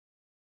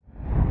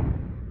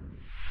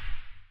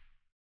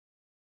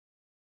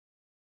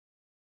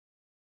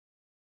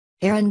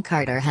Aaron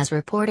Carter has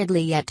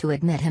reportedly yet to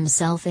admit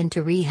himself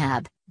into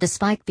rehab,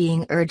 despite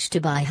being urged to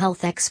by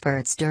health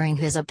experts during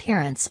his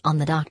appearance on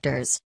The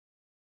Doctors.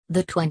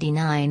 The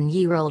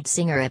 29-year-old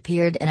singer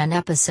appeared in an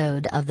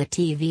episode of the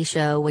TV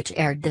show which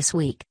aired this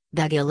week,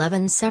 Beg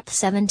 11 Sep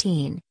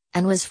 17,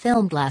 and was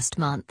filmed last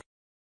month.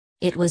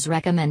 It was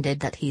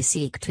recommended that he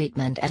seek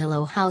treatment at a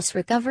Low House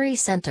Recovery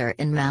Center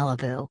in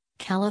Malibu,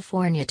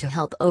 California to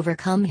help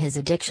overcome his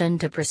addiction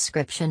to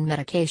prescription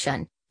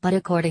medication, but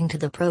according to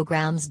the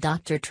program's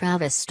Dr.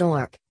 Travis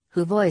Stork,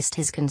 who voiced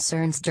his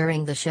concerns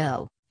during the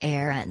show,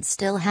 Aaron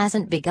still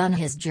hasn't begun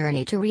his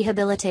journey to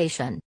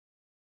rehabilitation.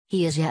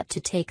 He is yet to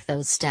take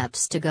those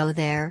steps to go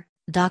there,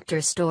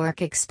 Dr.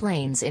 Stork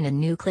explains in a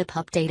new clip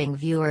updating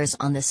viewers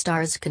on the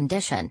star's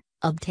condition,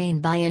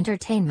 obtained by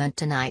Entertainment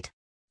Tonight.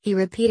 He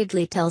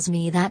repeatedly tells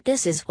me that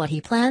this is what he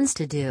plans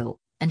to do,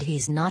 and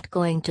he's not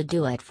going to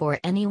do it for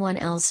anyone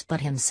else but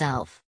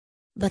himself.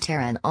 But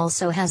Aaron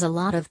also has a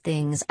lot of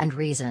things and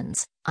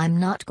reasons. I'm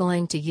not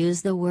going to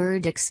use the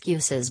word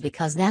excuses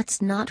because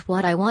that's not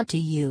what I want to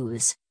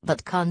use,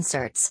 but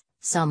concerts,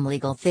 some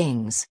legal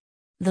things.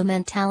 The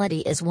mentality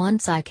is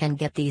once I can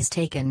get these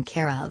taken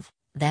care of,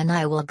 then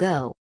I will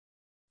go.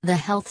 The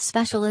health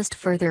specialist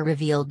further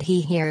revealed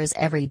he hears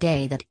every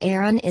day that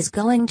Aaron is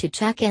going to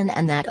check in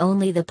and that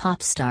only the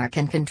pop star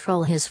can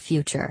control his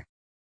future.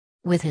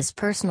 With his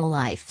personal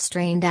life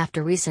strained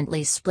after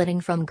recently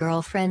splitting from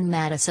girlfriend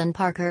Madison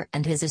Parker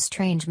and his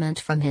estrangement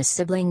from his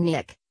sibling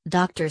Nick,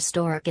 Dr.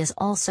 Stork is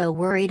also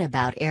worried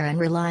about Aaron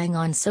relying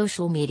on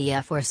social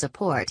media for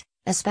support,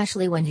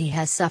 especially when he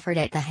has suffered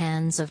at the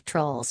hands of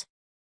trolls.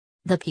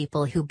 The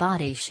people who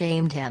body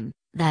shamed him,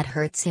 that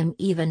hurts him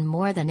even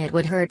more than it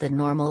would hurt the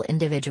normal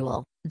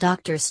individual,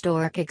 Dr.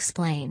 Stork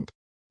explained.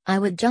 I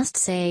would just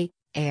say,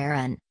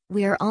 Aaron,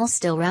 we're all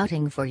still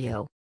rooting for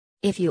you.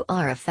 If you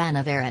are a fan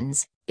of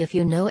Aaron's, if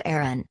you know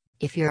Aaron,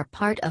 if you're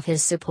part of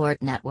his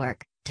support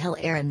network, tell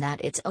Aaron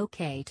that it's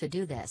okay to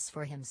do this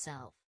for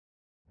himself.